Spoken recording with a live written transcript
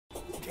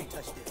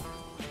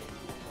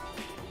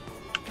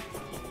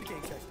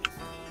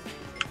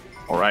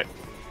Alright.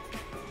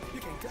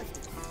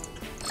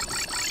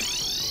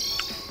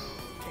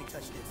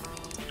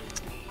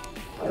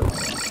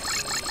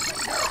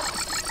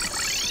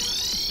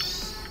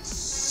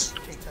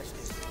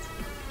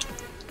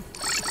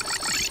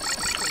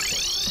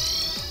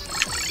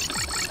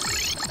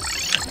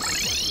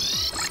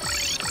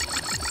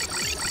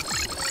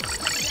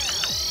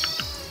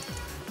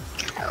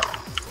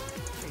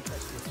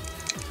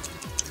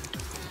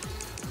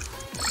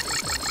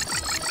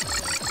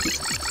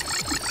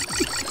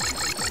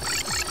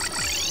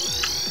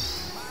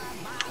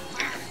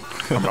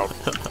 I'm out.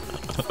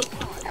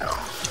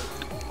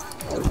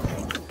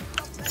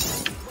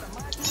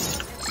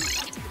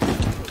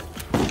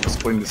 Let's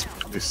play in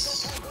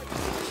this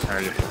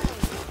area.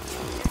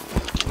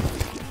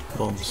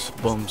 Bombs,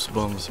 bombs,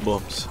 bombs,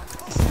 bombs.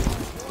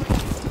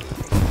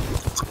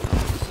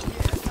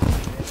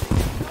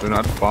 Do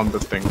not bomb the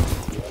thing.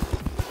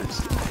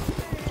 Please.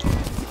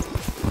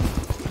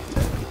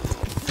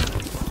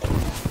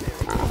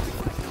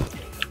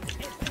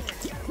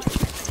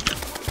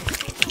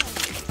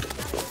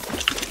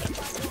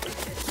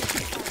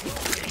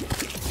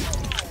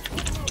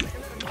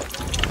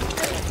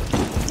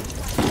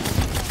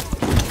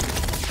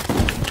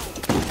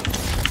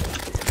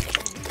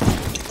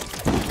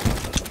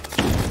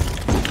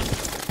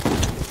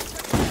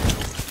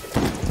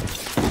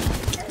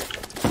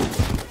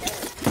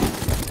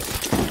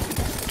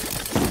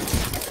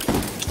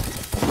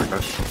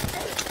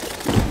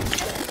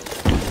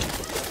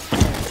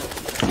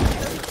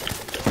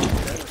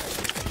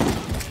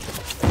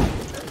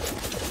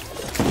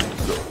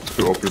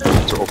 To open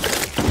it, to open.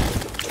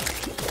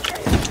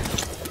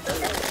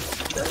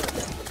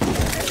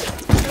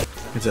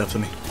 It's after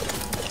me.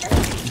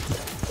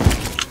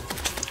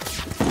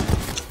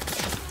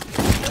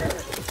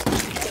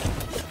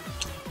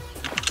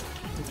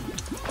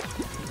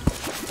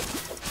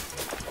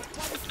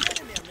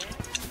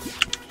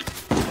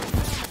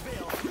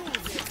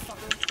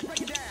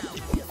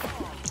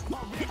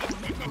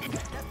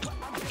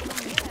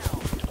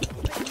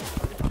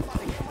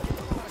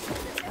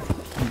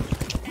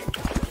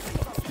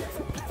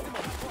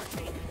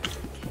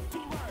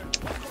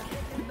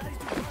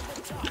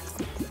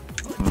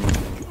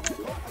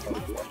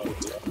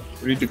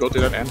 We need to go to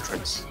that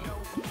entrance.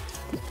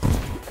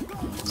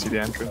 See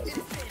the entrance?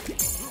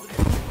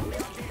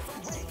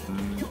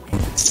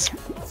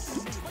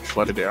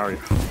 Flooded the area.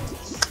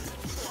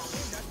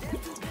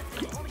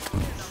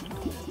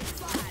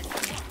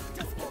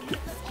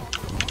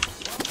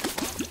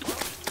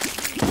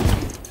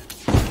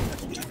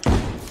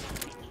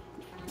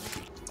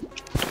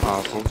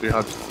 Well, do you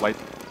have light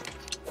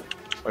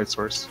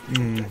source?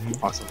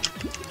 Mm-hmm. Awesome.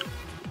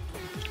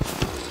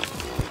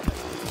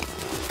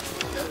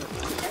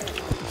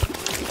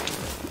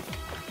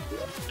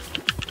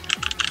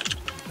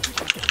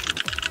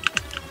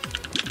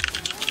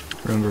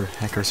 Remember,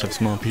 hackers have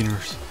small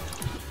peners.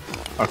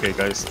 Okay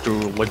guys, to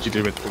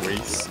legitimate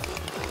ways,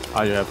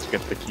 you have to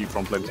get the key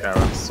from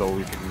Terraria so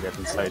we can get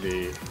inside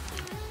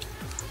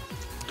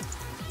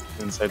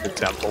the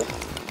temple.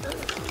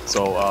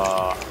 So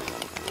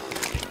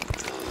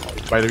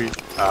by the way,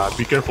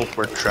 be careful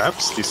for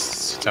traps.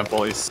 This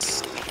temple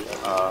is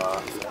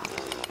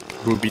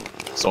ruby,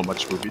 so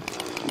much ruby.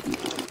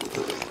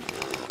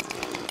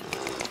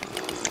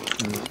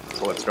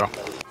 So let's go.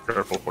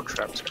 Careful for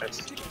traps,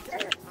 guys.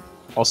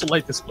 Also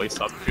light this place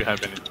up if you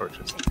have any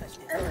torches.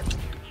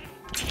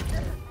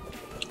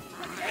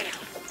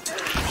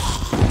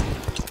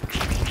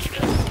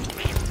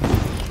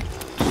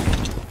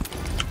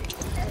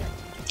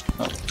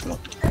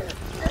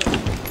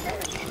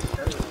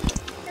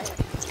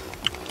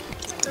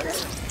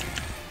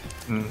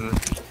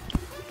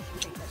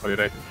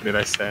 What did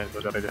I say?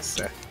 What did I just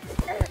say?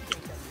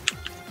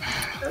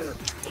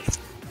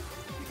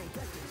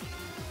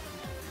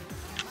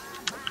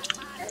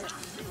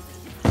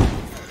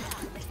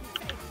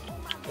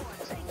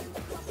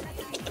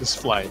 Just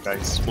fly,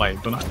 guys, fly.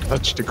 Do not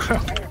touch the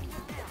ground.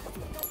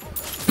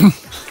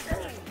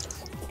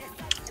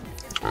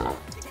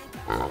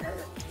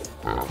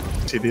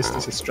 See this?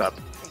 This is trap.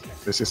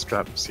 This is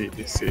trap. See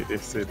this, see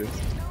this, see this.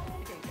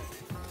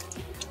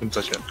 Don't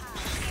touch it.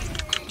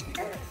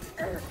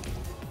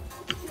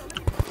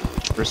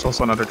 There's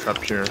also another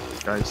trap here,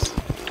 guys.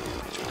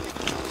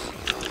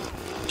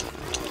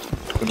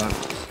 Do not.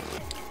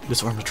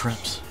 Disarm the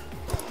traps.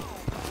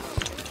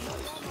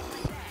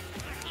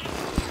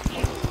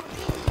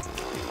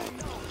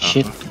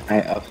 Shit, I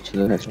have to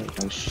do that.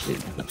 Oh shit.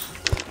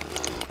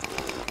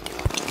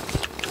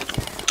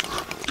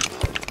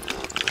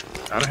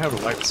 I don't have a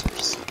light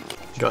source.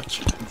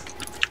 Gotcha.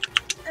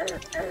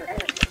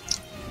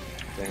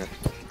 Dang it.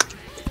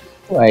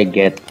 How I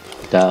get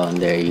down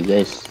there, you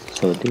guys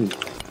so deep.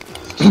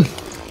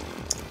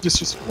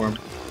 Just warm.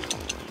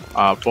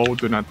 Bow,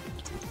 do not.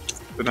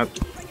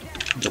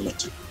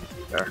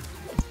 There.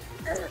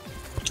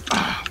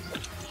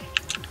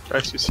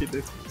 Guys, you see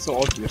this? It's so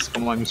obvious.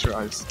 Come on, use your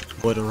eyes.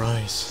 What a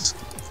rise.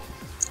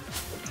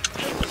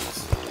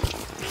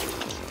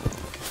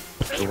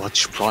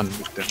 Watch run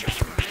with them.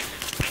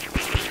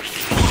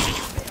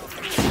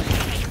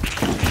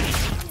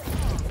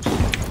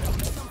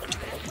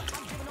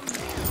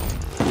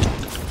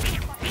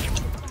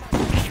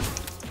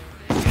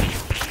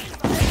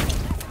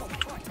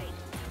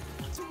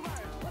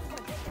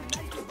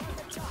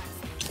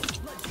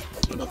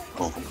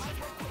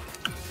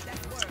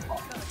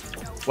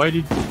 Why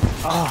did...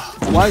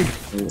 why?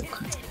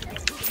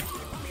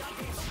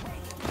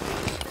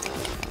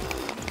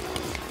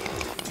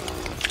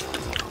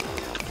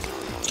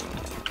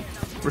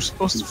 We're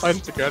supposed to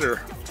fight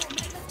together.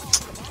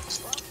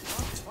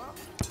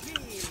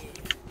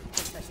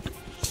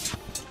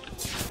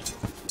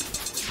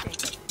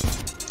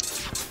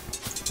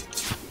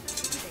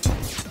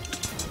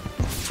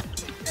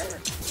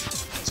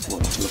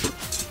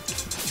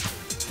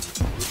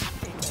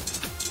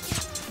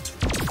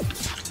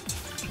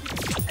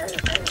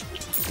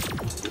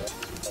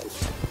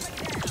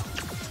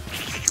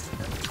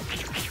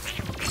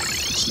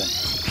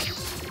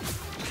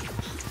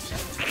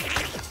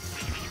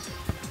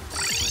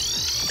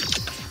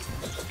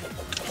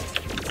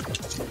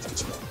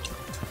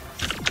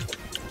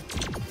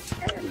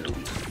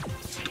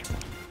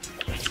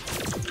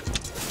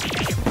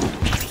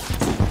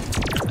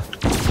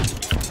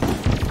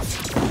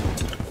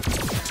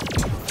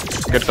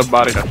 Get the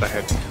body at the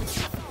head.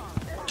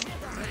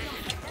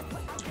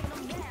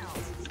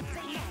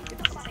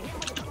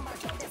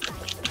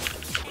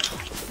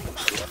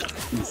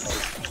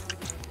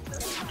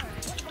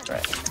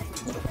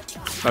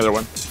 Another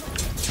one.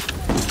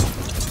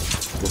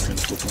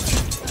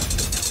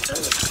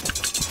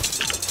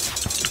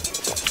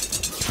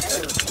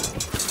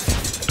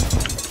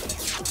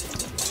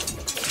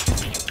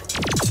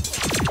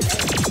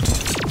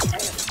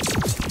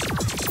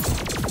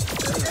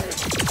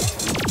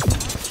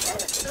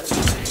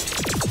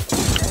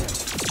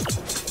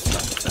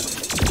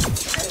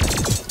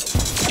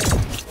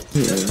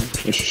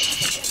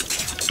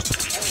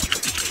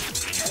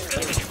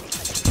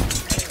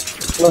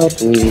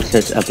 What we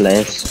search a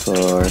place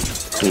for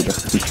freedom.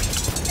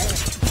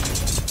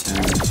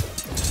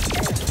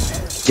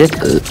 Just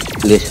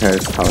lose her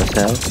power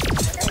cell.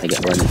 I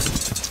got one.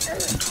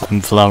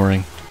 I'm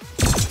flowering.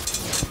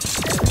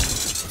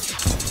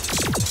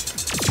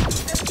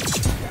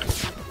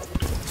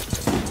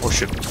 Oh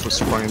shit, was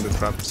spraying the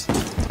traps.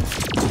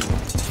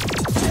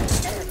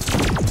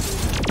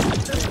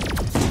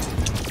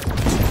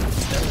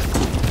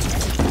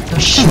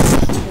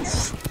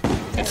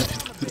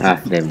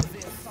 Ah, damn.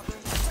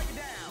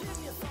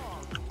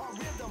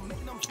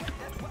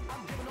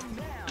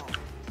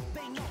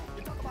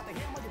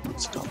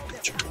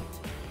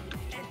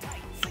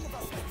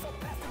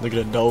 Look at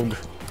that dog.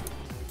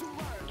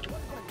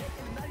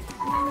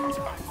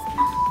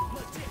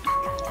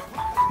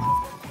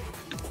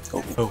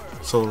 Oh,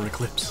 solar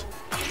eclipse.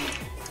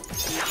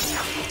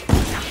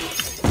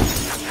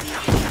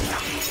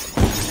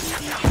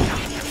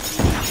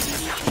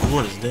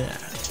 What is that?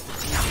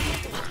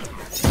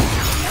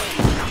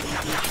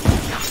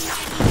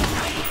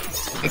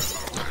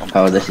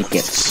 How does it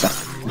get stuck?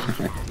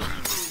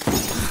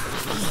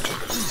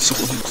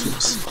 Solar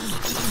eclipse.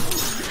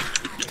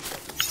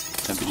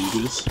 Can we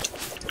do this?